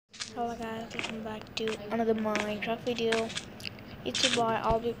Hello guys, welcome back to another Minecraft video. It's your boy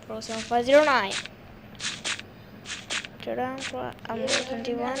Alby Pro 7509. Today I'm going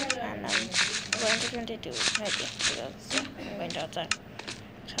 21 and I'm going to 22 maybe because I'm going outside.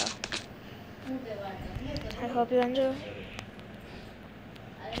 So I hope you enjoy.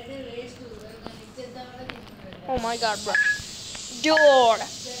 Oh my god, bro. Dude.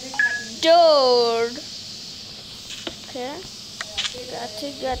 Okay. Got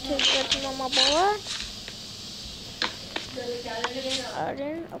it, mama boy. I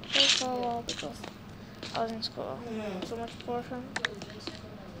didn't upload for a while because I was in school. So much portion.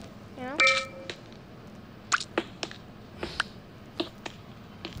 You know?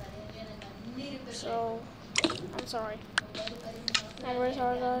 So, I'm sorry. I'm very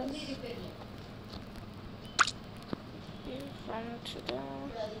sorry, guys. From today,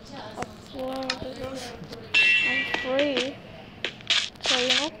 upload because I'm free. So, you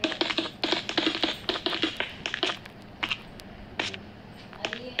know?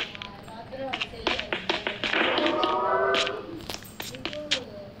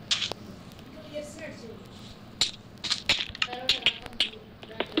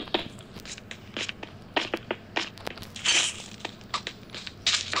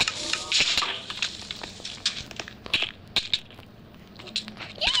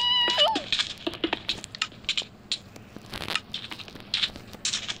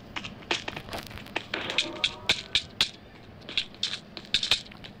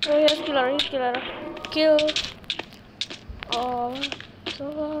 Oh yes, killer. Kill all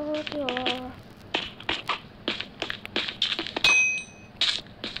killer.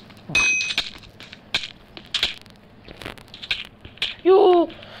 You!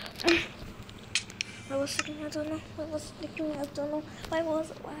 I was sneaking, I don't know. Why I was sneaking, I don't know. Why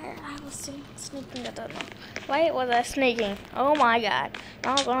was I sneaking? Oh my god.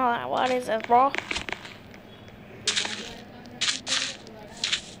 Not gonna lie, what is this, bro?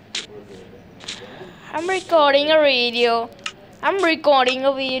 I'm recording a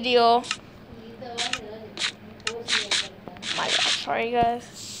video. My god, sorry guys.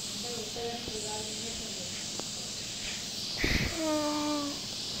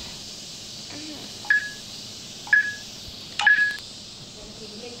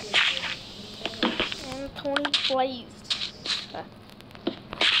 And Tony plays. I'm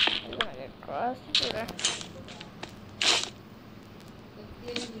gonna get crossed here.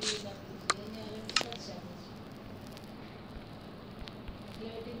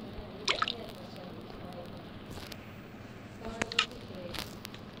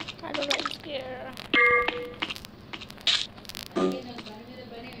 I don't like scare.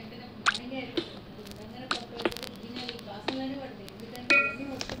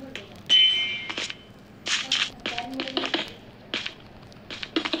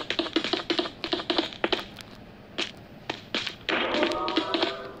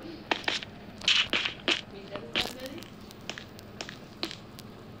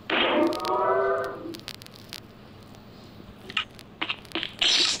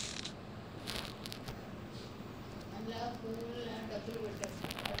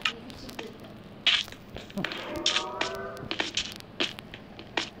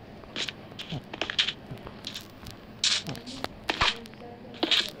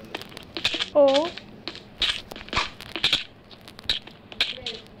 Oh.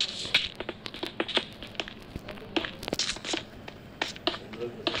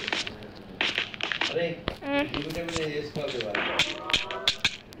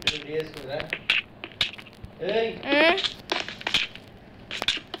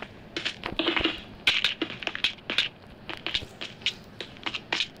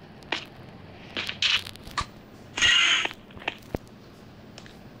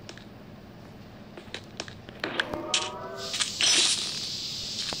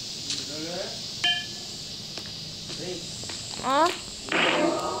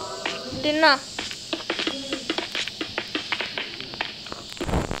 Dinner.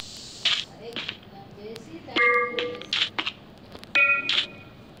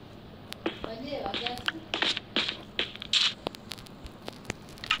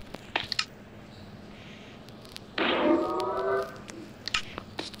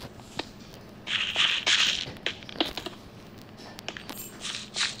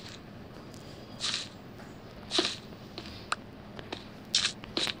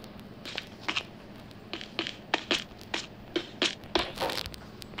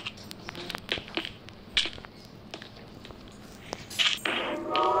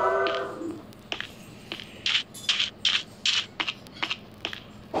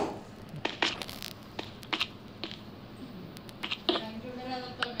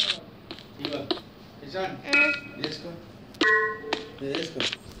 ఇగో ఇషాన్ తీసుకో తీసుకో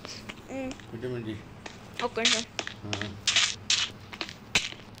vitamin D okay sir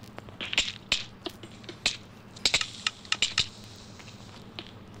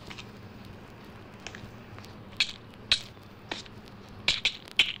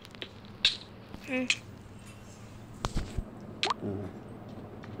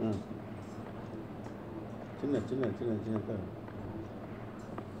చిన్న చిన్న చిన్న చిన్న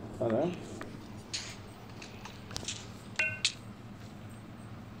అలా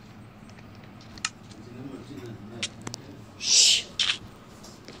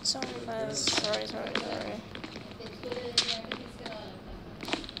sorry.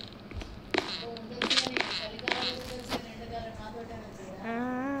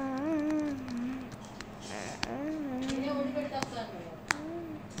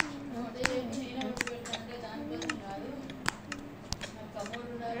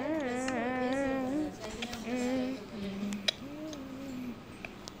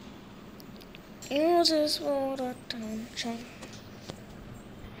 Use this for attention.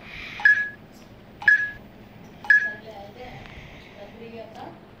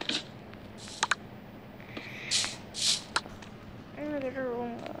 I'm gonna get a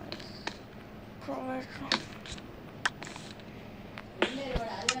room, guys. Private room.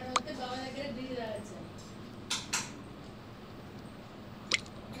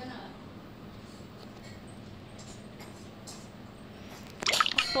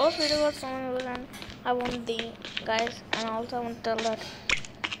 First video got someone will and I want the guys, and also I want to tell that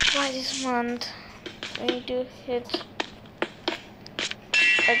by this month we need to hit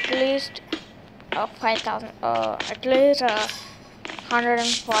at least 5,000 at least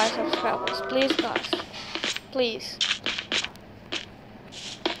 105 subscribers, please guys, please.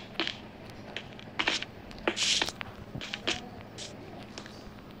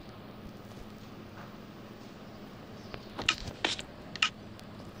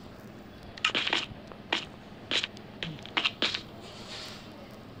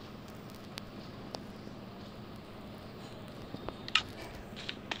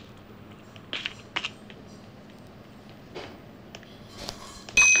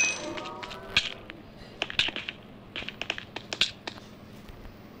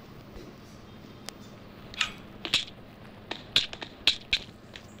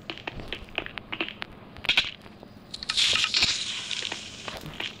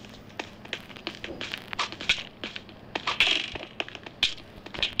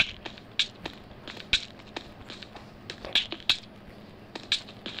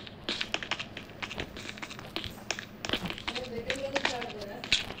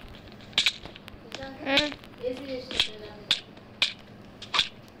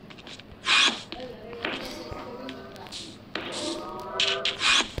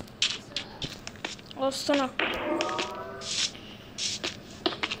 వస్తున్నా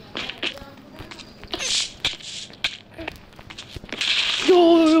yo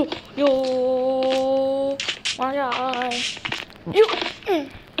my god yo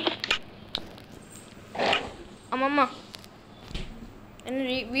అమ్మమ్మ నేను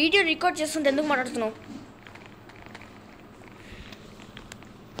video record చేస్తుంటే ఎందుకు మాట్లాడుతున్నావు?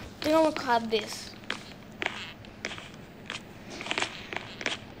 think I'm gonna cut this.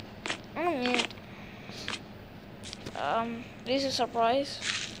 This is a surprise.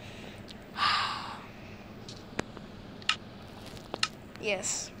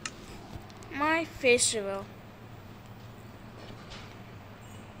 Yes, my face reveal.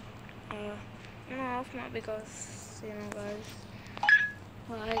 No, off not because you know, guys,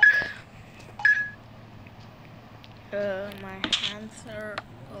 like my hands are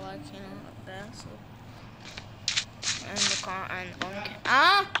like like that. So and the car and on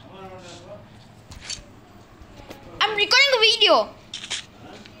I'm recording a video.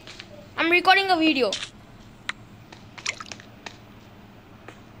 I'm recording a video.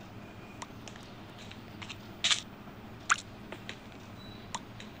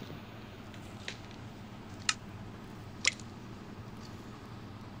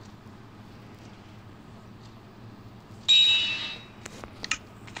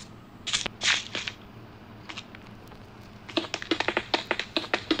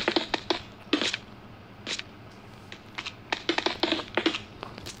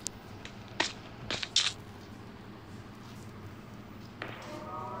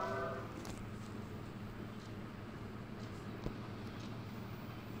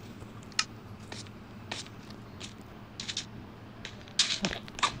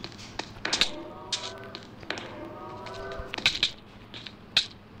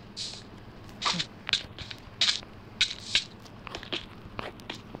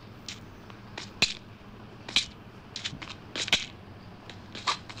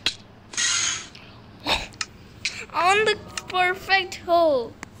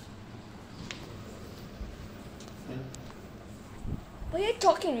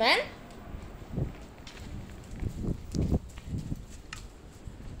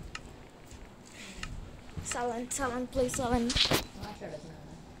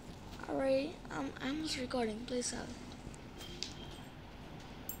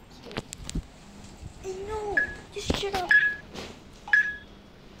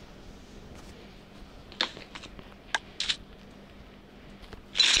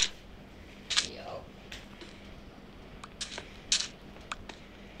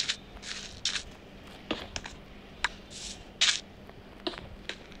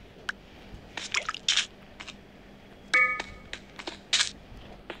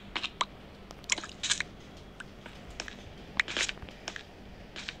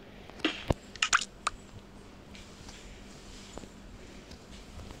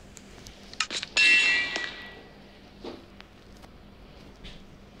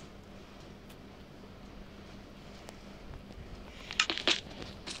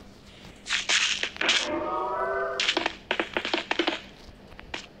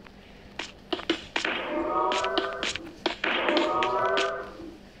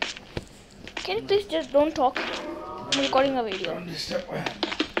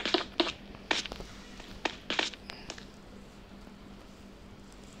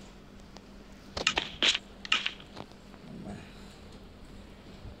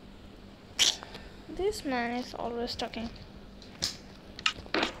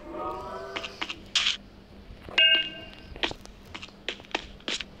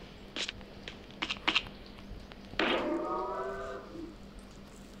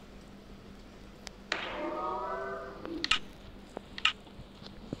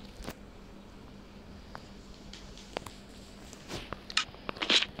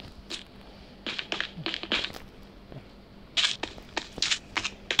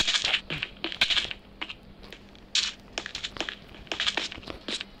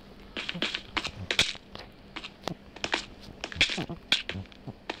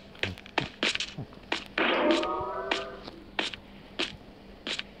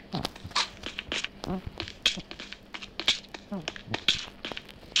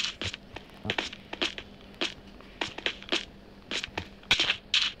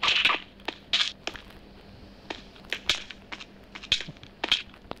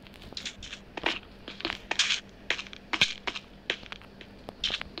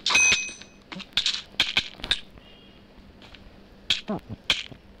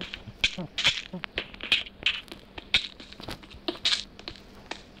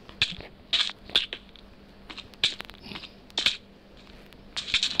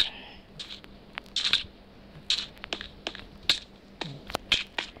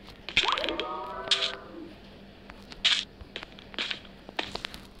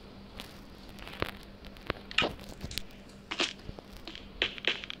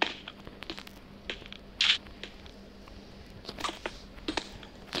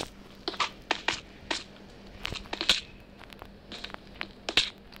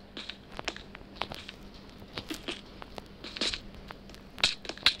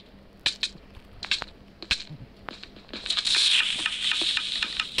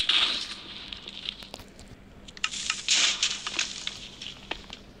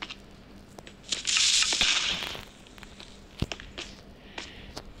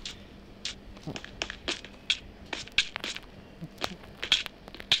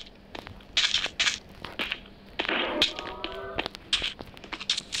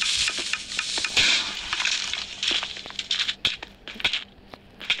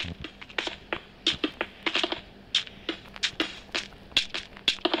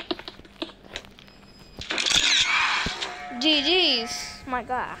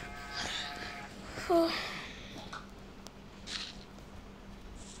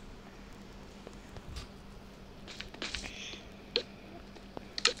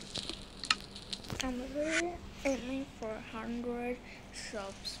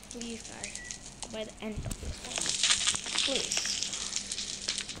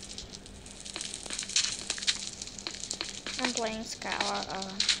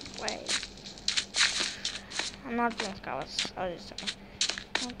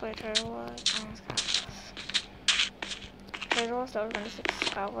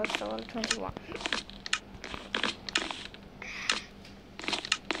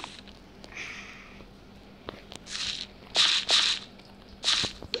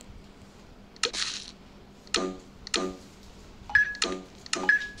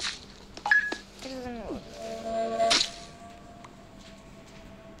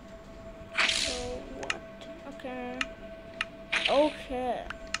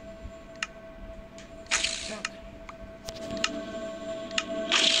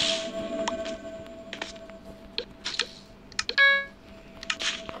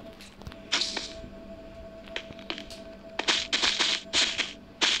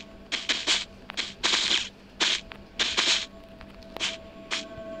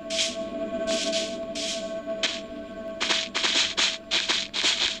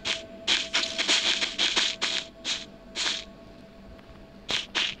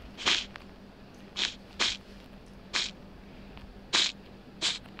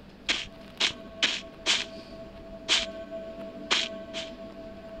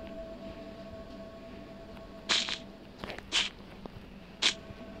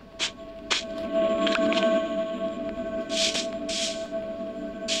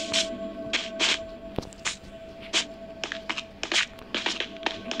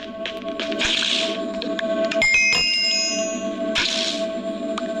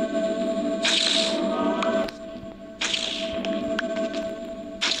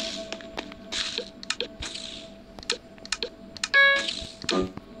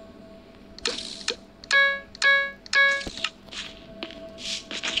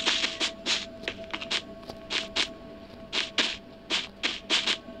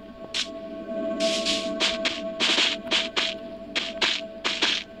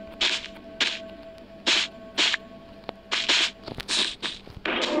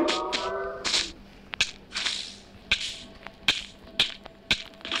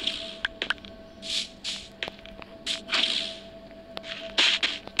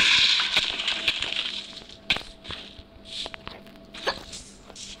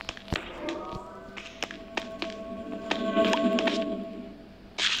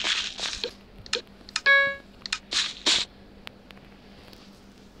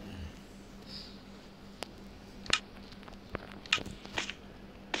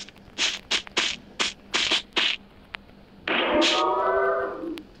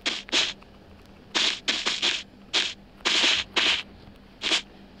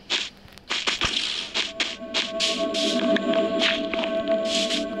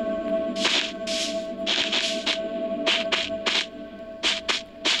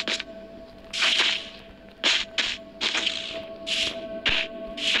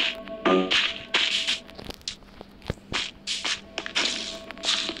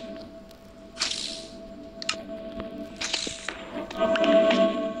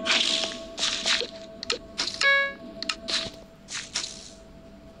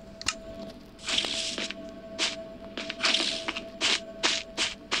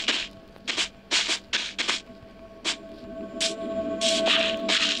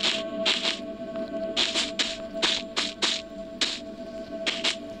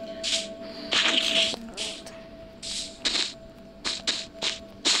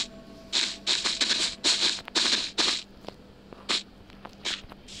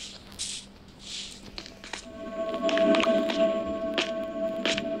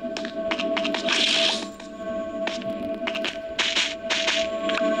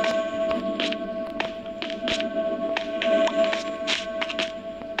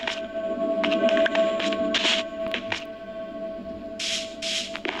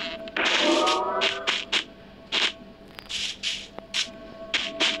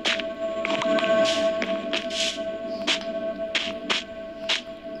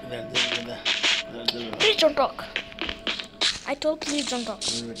 Please don't talk. I told please don't talk.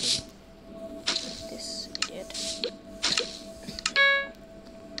 This idiot.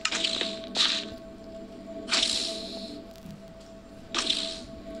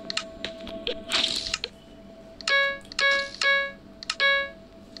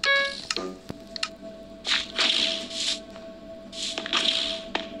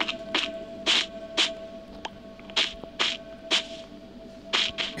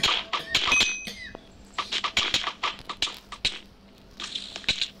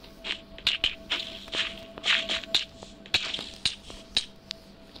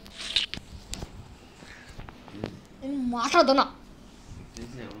 నేను మాట్లాడుతున్నా.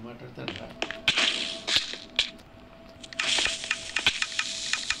 మాట్లాడతాను.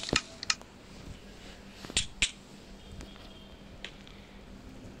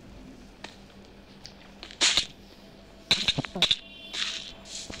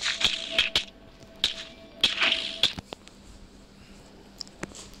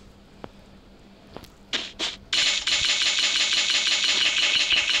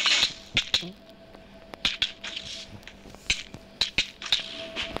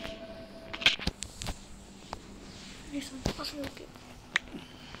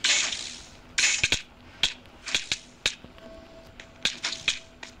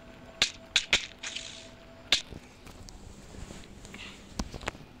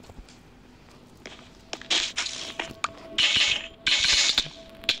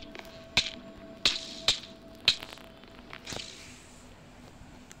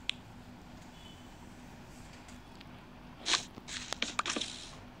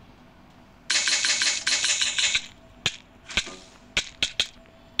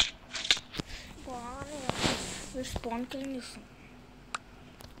 Spawn killing this one.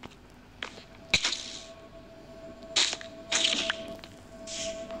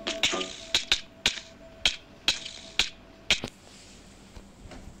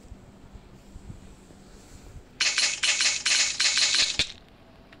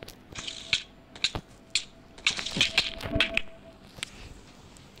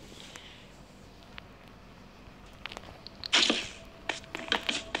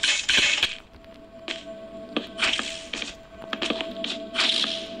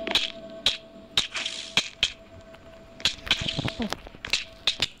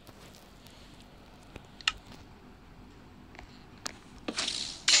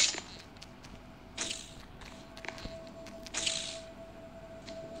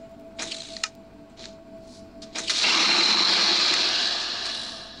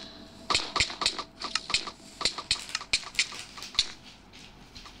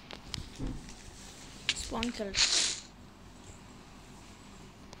 Spawn killed.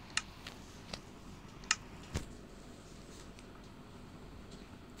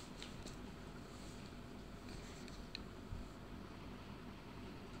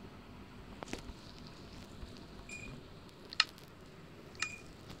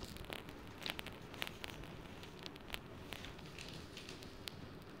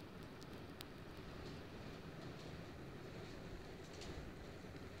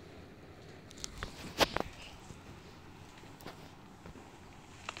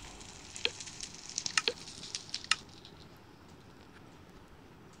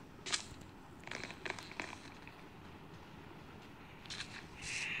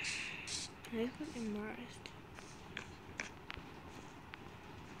 I got embarrassed.